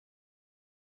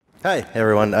Hi,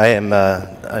 everyone. I'm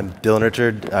Dylan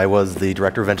Richard. I was the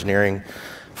Director of Engineering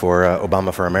for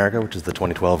Obama for America, which is the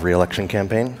 2012 re-election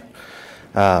campaign.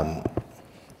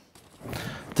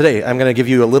 Today, I'm going to give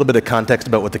you a little bit of context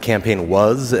about what the campaign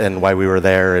was and why we were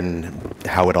there and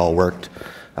how it all worked.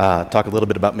 Talk a little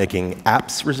bit about making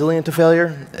apps resilient to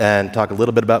failure, and talk a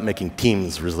little bit about making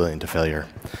teams resilient to failure.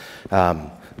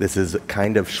 This is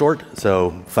kind of short,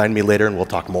 so find me later and we'll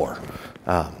talk more.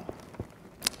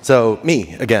 So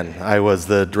me, again, I was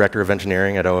the Director of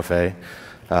Engineering at OFA.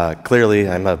 Clearly,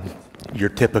 I'm your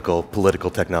typical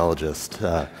political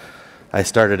technologist. I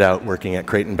started out working at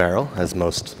Crate and Barrel, as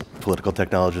most political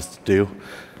technologists do,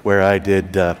 where I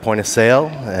did point of sale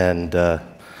and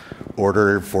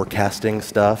order forecasting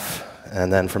stuff.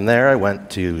 And then from there, I went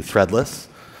to Threadless.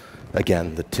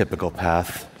 Again, the typical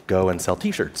path, go and sell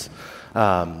T-shirts.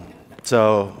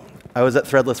 So I was at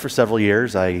Threadless for several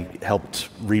years. I helped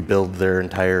rebuild their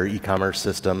entire e-commerce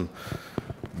system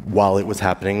while it was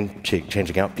happening,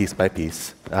 changing out piece by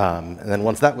piece. And then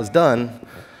once that was done,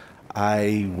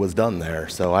 I was done there.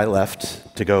 So I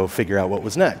left to go figure out what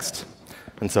was next.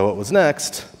 And so what was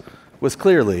next was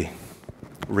clearly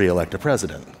re-elect a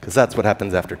president, because that's what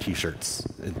happens after T-shirts,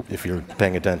 if you're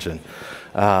paying attention.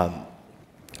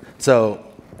 So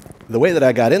the way that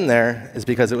I got in there is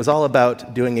because it was all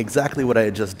about doing exactly what I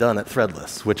had just done at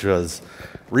Threadless, which was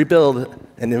rebuild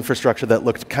an infrastructure that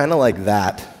looked kind of like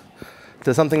that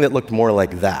to something that looked more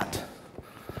like that.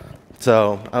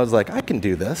 So I was like, I can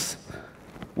do this.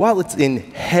 While it's in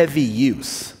heavy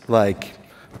use, like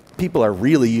people are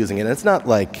really using it, and it's not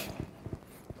like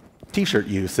T-shirt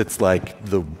use, it's like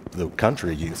the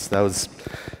country use. That was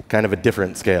kind of a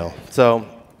different scale. So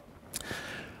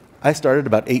I started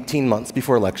about 18 months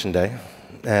before Election Day,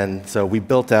 and so we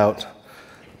built out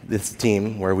this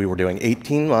team where we were doing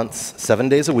 18 months, 7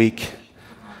 days a week,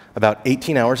 about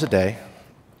 18 hours a day.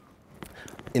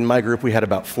 In my group, we had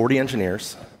about 40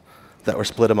 engineers that were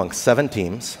split among 7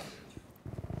 teams.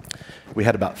 We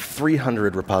had about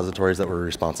 300 repositories that we were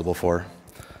responsible for,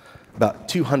 about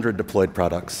 200 deployed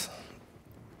products,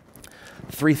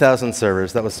 3,000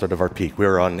 servers. That was sort of our peak. We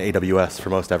were on AWS for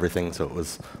most everything, so it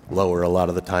was lower a lot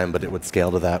of the time, but it would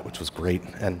scale to that, which was great,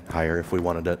 and higher if we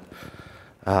wanted it.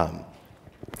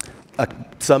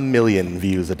 Some million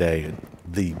views a day.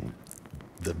 The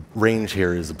range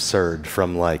here is absurd,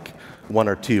 from like 1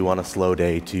 or 2 on a slow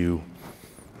day to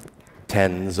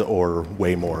tens or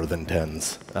way more than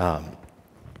tens.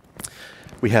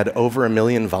 We had over 1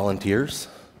 million volunteers.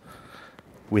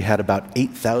 We had about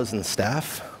 8,000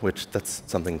 staff, which that's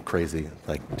something crazy,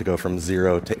 like to go from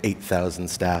 0 to 8,000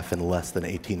 staff in less than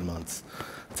 18 months.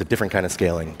 It's a different kind of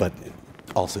scaling, but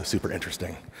also super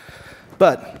interesting.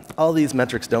 But all these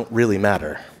metrics don't really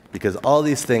matter, because all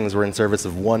these things were in service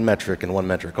of one metric and one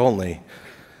metric only,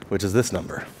 which is this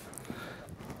number.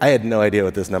 I had no idea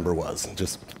what this number was,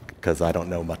 just because I don't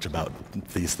know much about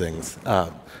these things.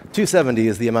 270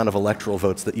 is the amount of electoral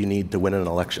votes that you need to win an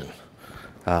election.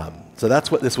 So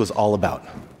that's what this was all about,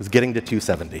 was getting to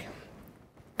 270.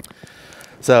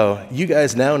 So you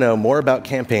guys now know more about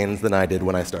campaigns than I did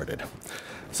when I started.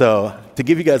 So to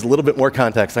give you guys a little bit more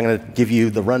context, I'm going to give you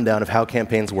the rundown of how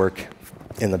campaigns work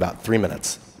in about 3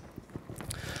 minutes.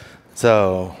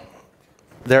 So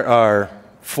there are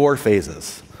 4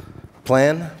 phases: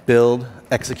 plan, build,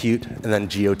 execute, and then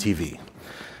GOTV.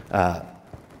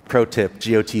 Pro tip,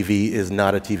 GOTV is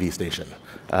not a TV station.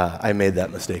 I made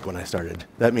that mistake when I started.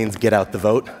 That means get out the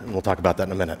vote, and we'll talk about that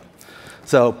in a minute.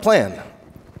 So plan.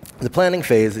 The planning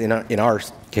phase in our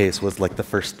case was like the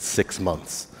first 6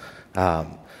 months.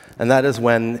 And that is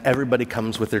when everybody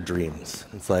comes with their dreams.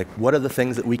 It's like, what are the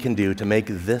things that we can do to make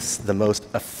this the most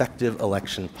effective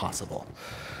election possible?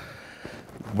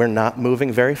 We're not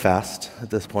moving very fast at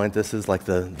this point. This is like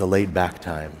the laid-back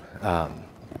time.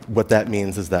 What that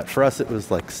means is that for us, it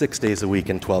was like 6 days a week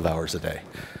and 12 hours a day.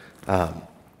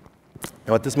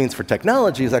 Now, what this means for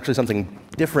technology is actually something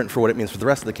different for what it means for the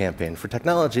rest of the campaign. For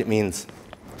technology, it means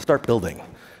start building,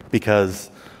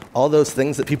 because all those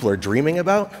things that people are dreaming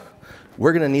about,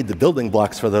 we're going to need the building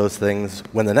blocks for those things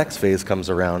when the next phase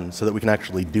comes around so that we can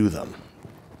actually do them.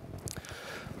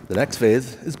 The next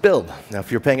phase is build. Now, if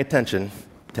you're paying attention,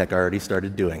 tech already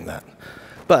started doing that.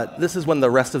 But this is when the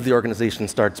rest of the organization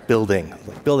starts building,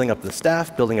 like building up the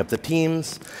staff, building up the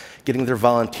teams, getting their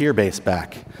volunteer base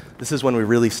back. This is when we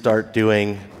really start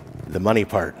doing the money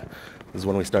part. This is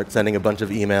when we start sending a bunch of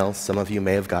emails. Some of you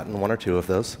may have gotten 1 or 2 of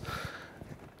those.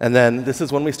 And then this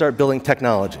is when we start building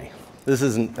technology. This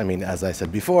isn't, I mean, as I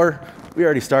said before, we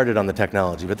already started on the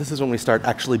technology, but this is when we start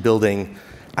actually building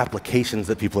applications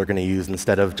that people are going to use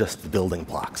instead of just the building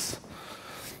blocks.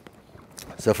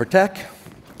 So for tech,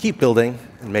 keep building,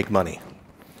 and make money.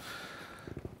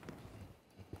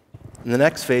 And the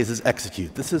next phase is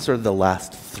execute. This is sort of the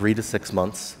last 3 to 6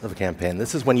 months of a campaign.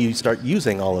 This is when you start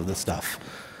using all of this stuff.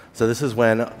 So this is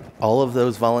when all of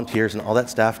those volunteers and all that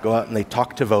staff go out and they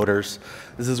talk to voters.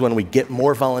 This is when we get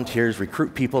more volunteers,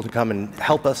 recruit people to come and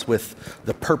help us with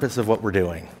the purpose of what we're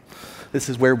doing. This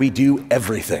is where we do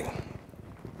everything.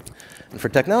 And for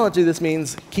technology, this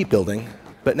means keep building,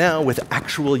 but now with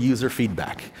actual user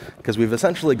feedback, because we've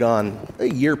essentially gone a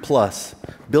year plus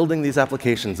building these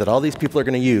applications that all these people are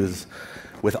going to use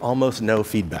with almost no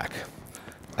feedback.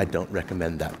 I don't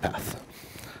recommend that path.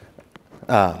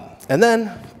 And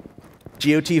then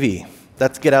GOTV.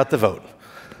 That's get out the vote.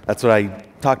 That's what I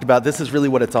talked about. This is really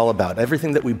what it's all about.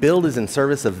 Everything that we build is in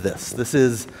service of this. This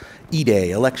is E-Day,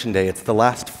 Election Day. It's the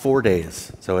last 4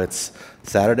 days. So it's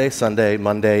Saturday, Sunday,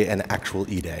 Monday, and actual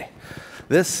E-Day.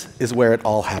 This is where it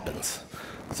all happens.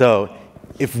 So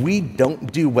if we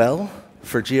don't do well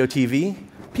for GOTV,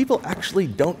 people actually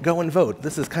don't go and vote.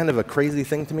 This is kind of a crazy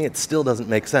thing to me. It still doesn't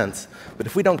make sense. But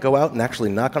if we don't go out and actually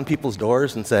knock on people's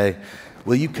doors and say,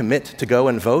 will you commit to go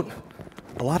and vote?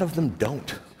 A lot of them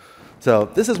don't. So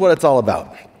this is what it's all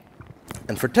about.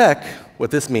 And for tech, what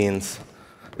this means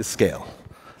is scale.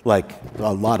 Like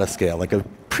a lot of scale, like a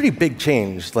pretty big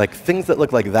change, like things that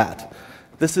look like that.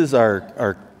 This is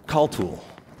our call tool,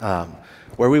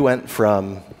 where we went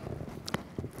from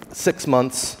 6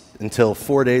 months until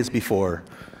 4 days before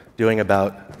doing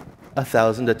about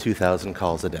 1,000 to 2,000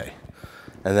 calls a day.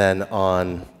 And then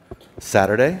on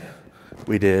Saturday,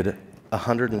 we did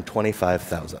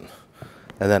 125,000.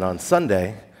 And then on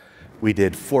Sunday, we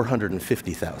did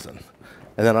 450,000.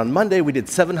 And then on Monday, we did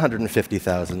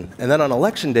 750,000. And then on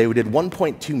Election Day, we did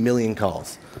 1.2 million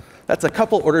calls. That's a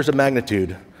couple orders of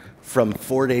magnitude from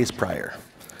 4 days prior.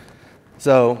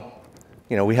 So,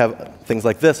 we have things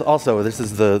like this also. This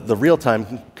is the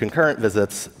real-time concurrent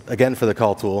visits, again for the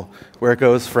call tool, where it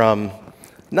goes from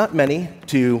not many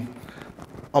to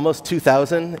almost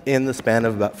 2,000 in the span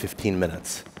of about 15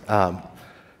 minutes.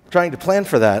 Trying to plan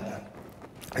for that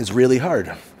is really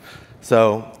hard.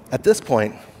 So at this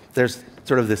point, there's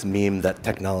sort of this meme that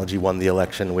technology won the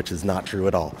election, which is not true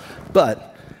at all.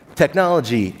 But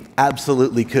technology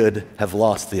absolutely could have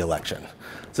lost the election.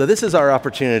 So this is our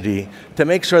opportunity to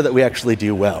make sure that we actually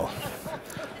do well.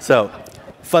 So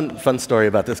fun story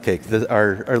about this cake.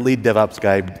 Our lead DevOps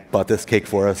guy bought this cake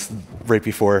for us right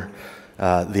before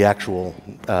the actual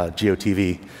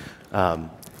GOTV.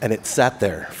 And it sat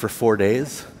there for 4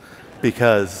 days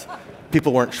because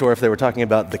people weren't sure if they were talking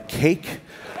about the cake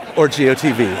or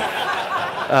GOTV.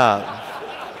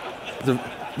 It's a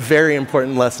very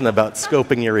important lesson about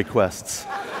scoping your requests.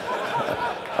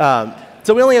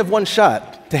 So we only have one shot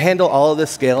to handle all of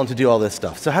this scale and to do all this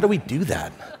stuff. So how do we do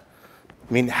that?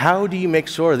 I mean, how do you make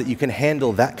sure that you can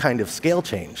handle that kind of scale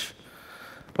change?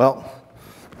 Well,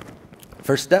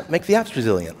 first step, make the apps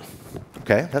resilient.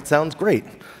 OK, that sounds great.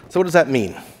 So what does that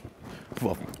mean?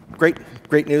 Well,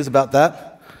 great news about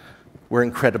that. We're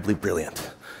incredibly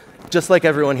brilliant. Just like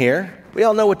everyone here, we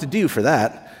all know what to do for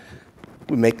that.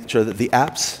 We make sure that the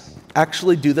apps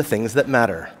actually do the things that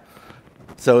matter.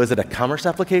 So is it a commerce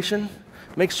application?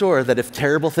 Make sure that if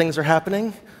terrible things are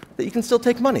happening, that you can still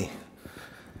take money.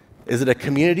 Is it a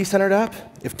community-centered app?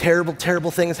 If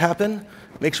terrible things happen,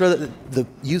 make sure that the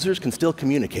users can still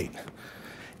communicate.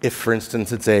 If, for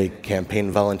instance, it's a campaign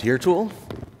volunteer tool,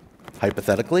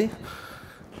 hypothetically,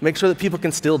 make sure that people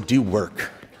can still do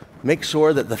work. Make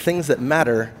sure that the things that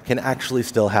matter can actually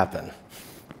still happen.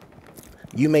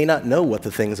 You may not know what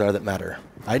the things are that matter.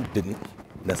 I didn't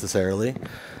necessarily.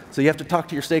 So you have to talk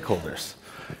to your stakeholders.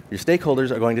 Your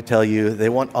stakeholders are going to tell you they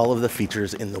want all of the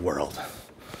features in the world.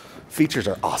 Features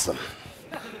are awesome.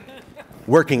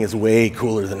 Working is way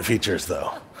cooler than features,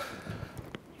 though.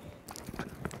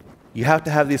 You have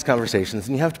to have these conversations,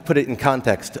 and you have to put it in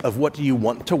context of what do you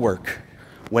want to work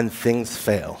when things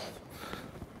fail.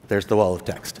 There's the wall of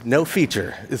text. No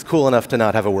feature is cool enough to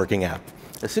not have a working app.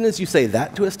 As soon as you say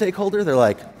that to a stakeholder, they're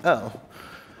like, oh,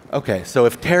 OK, so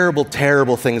if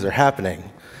terrible things are happening,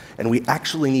 and we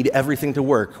actually need everything to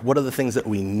work, what are the things that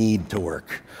we need to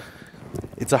work?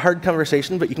 It's a hard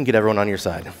conversation, but you can get everyone on your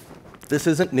side. This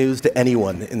isn't news to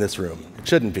anyone in this room. It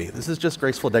shouldn't be. This is just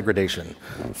graceful degradation,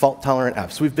 fault-tolerant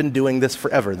apps. We've been doing this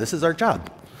forever. This is our job.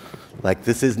 Like,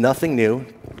 this is nothing new.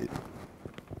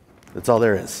 That's all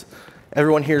there is.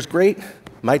 Everyone here is great.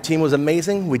 My team was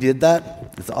amazing. We did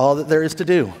that. That's all that there is to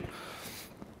do.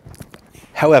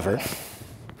 However,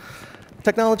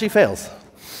 technology fails.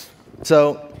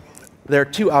 So there are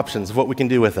two options of what we can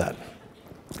do with that.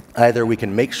 Either we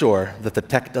can make sure that the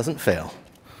tech doesn't fail,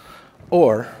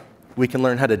 or we can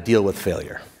learn how to deal with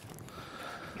failure.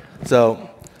 So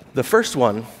the first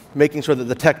one, making sure that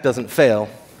the tech doesn't fail,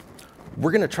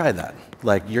 we're going to try that.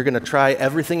 Like, you're going to try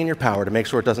everything in your power to make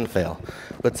sure it doesn't fail.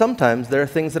 But sometimes there are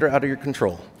things that are out of your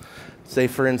control. Say,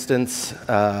 for instance,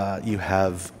 you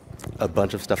have a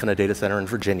bunch of stuff in a data center in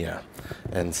Virginia.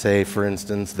 And say, for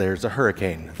instance, there's a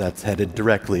hurricane that's headed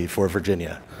directly for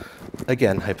Virginia.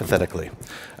 Again, hypothetically.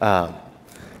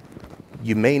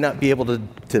 You may not be able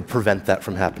to prevent that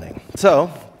from happening.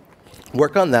 So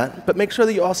work on that, but make sure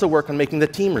that you also work on making the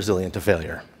team resilient to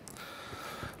failure.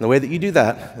 And the way that you do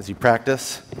that is you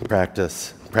practice,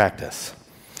 practice, practice.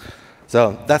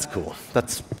 So that's cool.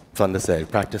 That's fun to say,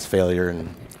 practice failure.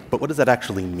 But what does that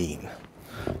actually mean?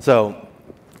 So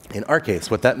in our case,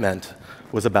 what that meant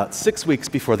was about 6 weeks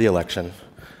before the election,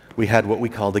 we had what we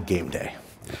called a game day.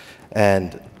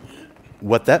 And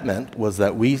what that meant was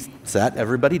that we sat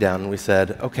everybody down and we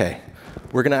said, OK,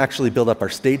 we're going to actually build up our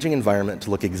staging environment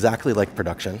to look exactly like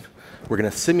production. We're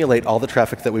going to simulate all the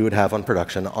traffic that we would have on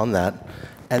production on that.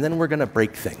 And then we're going to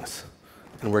break things.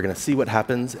 And we're going to see what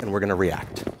happens, and we're going to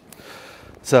react.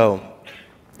 So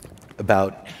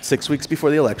about 6 weeks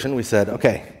before the election, we said,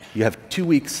 OK, you have 2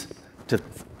 weeks to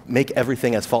make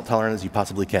everything as fault tolerant as you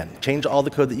possibly can. Change all the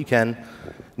code that you can.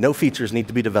 No features need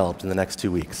to be developed in the next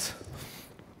 2 weeks.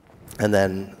 And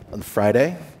then on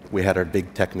Friday, we had our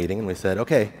big tech meeting, and we said,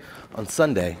 OK, on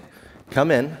Sunday,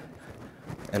 come in,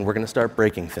 and we're going to start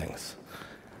breaking things.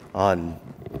 On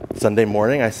Sunday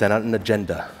morning, I sent out an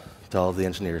agenda to all of the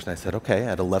engineers, and I said, OK,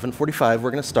 at 11:45,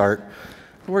 we're going to start,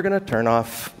 and we're going to turn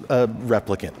off a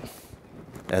replicant.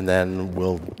 And then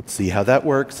we'll see how that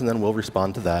works, and then we'll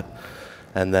respond to that.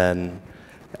 And then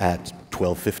at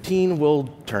 12:15, we'll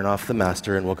turn off the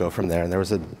master, and we'll go from there. And there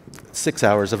was 6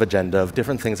 hours of agenda of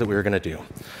different things that we were going to do.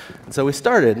 And so we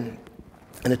started,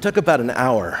 and it took about an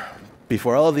hour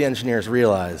before all of the engineers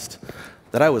realized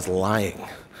that I was lying.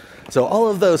 So all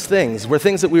of those things were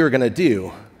things that we were going to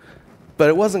do, but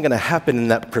it wasn't going to happen in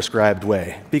that prescribed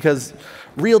way, because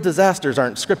real disasters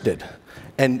aren't scripted.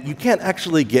 And you can't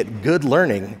actually get good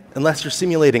learning unless you're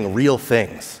simulating real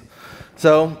things.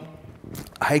 So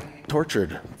I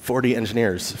tortured 40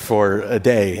 engineers for a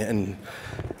day, and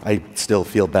I still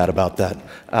feel bad about that.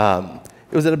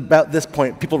 It was at about this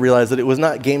point people realized that it was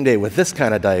not game day with this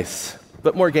kind of dice,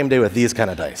 but more game day with these kind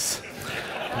of dice.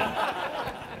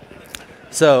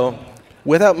 So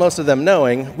without most of them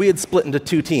knowing, we had split into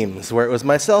 2 teams, where it was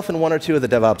myself and 1 or 2 of the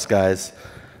DevOps guys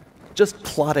just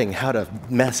plotting how to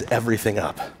mess everything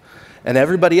up, and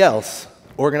everybody else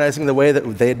organizing the way that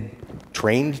they'd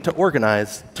trained to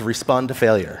organize to respond to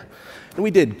failure. And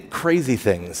we did crazy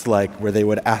things, like where they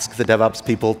would ask the DevOps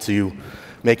people to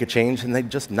make a change, and they'd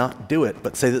just not do it,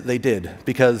 but say that they did,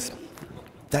 because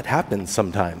that happens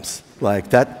sometimes. Like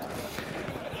that,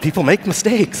 people make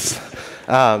mistakes.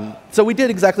 So we did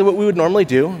exactly what we would normally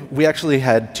do. We actually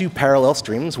had 2 parallel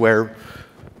streams where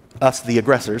us, the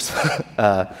aggressors,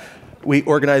 we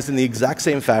organized in the exact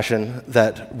same fashion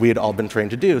that we had all been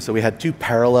trained to do. So we had 2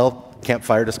 parallel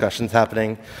campfire discussions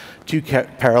happening, 2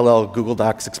 parallel Google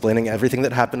Docs explaining everything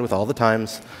that happened with all the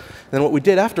times. And then what we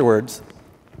did afterwards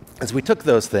is we took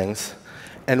those things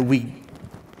and we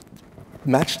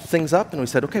matched things up, and we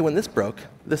said, OK, when this broke,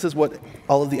 this is what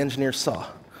all of the engineers saw.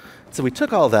 So we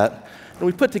took all that, and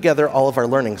we put together all of our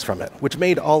learnings from it, which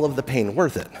made all of the pain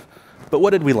worth it. But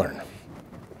what did we learn?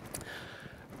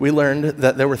 We learned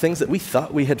that there were things that we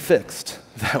thought we had fixed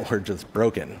that were just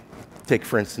broken. Take,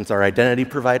 for instance, our identity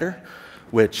provider,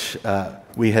 which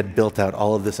we had built out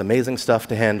all of this amazing stuff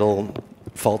to handle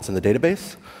faults in the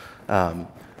database.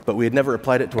 But we had never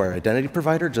applied it to our identity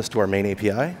provider, just to our main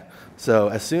API. So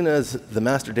as soon as the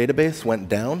master database went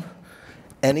down,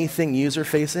 anything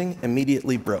user-facing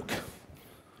immediately broke.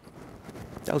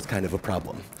 That was kind of a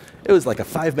problem. It was like a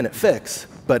 5-minute fix,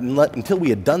 but until we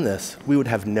had done this, we would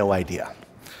have no idea.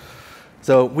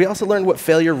 So we also learned what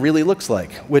failure really looks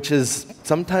like, which is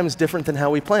sometimes different than how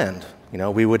we planned. You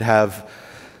know, we would have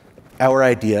our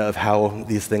idea of how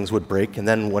these things would break, and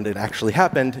then when it actually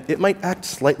happened, it might act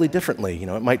slightly differently. You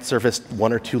know, it might surface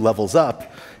 1 or 2 levels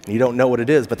up, and you don't know what it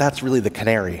is, but that's really the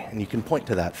canary, and you can point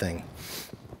to that thing.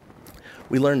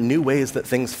 We learned new ways that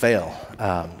things fail.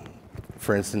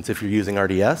 For instance, if you're using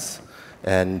RDS,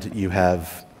 and you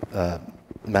have a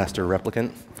master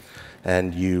replicant,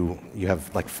 and you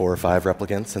have like 4 or 5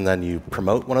 replicants, and then you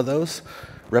promote one of those,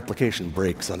 replication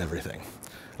breaks on everything.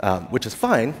 Which is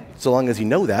fine, so long as you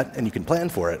know that and you can plan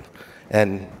for it.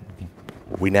 And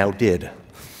we now did.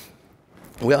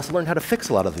 We also learned how to fix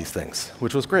a lot of these things,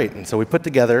 which was great. And so we put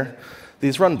together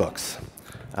these runbooks,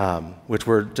 which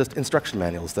were just instruction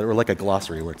manuals that were like a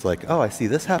glossary, where it's like, oh, I see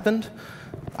this happened.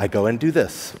 I go and do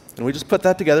this. And we just put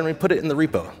that together and we put it in the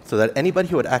repo so that anybody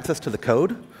who had access to the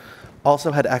code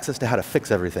also had access to how to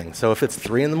fix everything. So if it's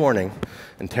 3 in the morning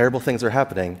and terrible things are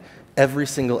happening, every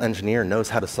single engineer knows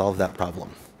how to solve that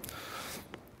problem.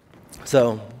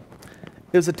 So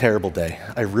it was a terrible day.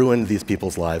 I ruined these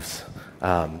people's lives.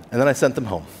 And then I sent them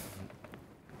home.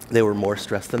 They were more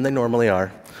stressed than they normally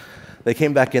are. They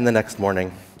came back in the next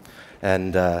morning,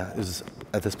 and at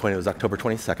this point, it was October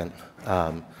 22nd.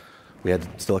 We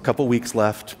had still a couple weeks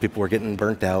left. People were getting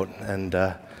burnt out, and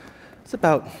it's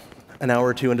about an hour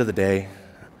or two into the day,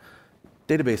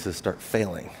 databases start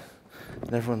failing.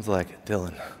 And everyone's like,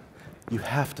 Dylan, you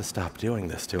have to stop doing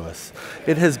this to us.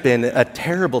 It has been a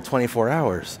terrible 24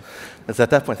 hours. It's at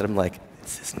that point that I'm like,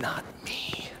 this is not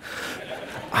me.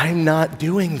 I'm not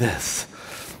doing this.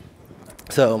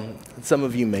 So some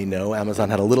of you may know Amazon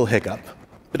had a little hiccup,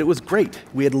 but it was great.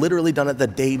 We had literally done it the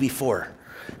day before.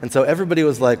 And so everybody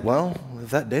was like, well, if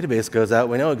that database goes out,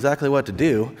 we know exactly what to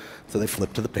do. So they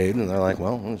flipped to the page, and they're like,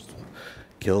 well, we'll just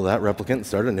kill that replicant,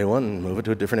 start a new one, and move it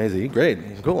to a different AZ.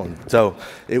 Great, cool. And so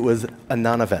it was a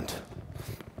non-event.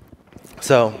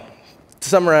 So to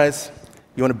summarize,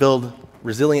 you want to build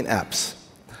resilient apps.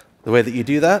 The way that you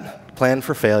do that, plan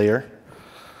for failure,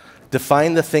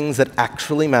 define the things that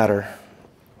actually matter,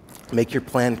 make your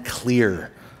plan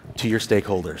clear to your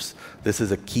stakeholders. This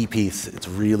is a key piece. It's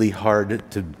really hard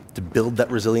to build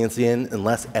that resiliency in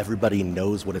unless everybody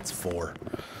knows what it's for.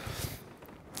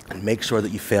 And make sure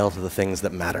that you fail to the things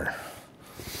that matter.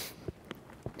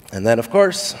 And then, of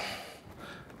course,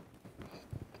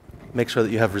 make sure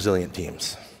that you have resilient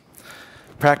teams.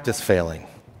 Practice failing.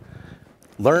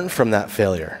 Learn from that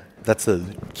failure. That's the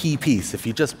key piece. If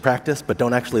you just practice but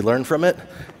don't actually learn from it,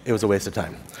 it was a waste of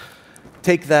time.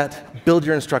 Take that, build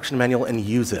your instruction manual, and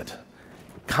use it.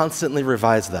 Constantly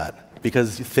revise that,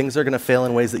 because things are going to fail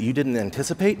in ways that you didn't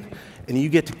anticipate, and you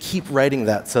get to keep writing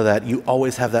that so that you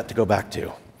always have that to go back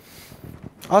to.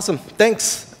 Awesome.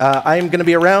 Thanks. I'm going to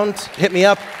be around. Hit me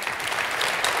up.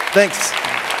 Thanks.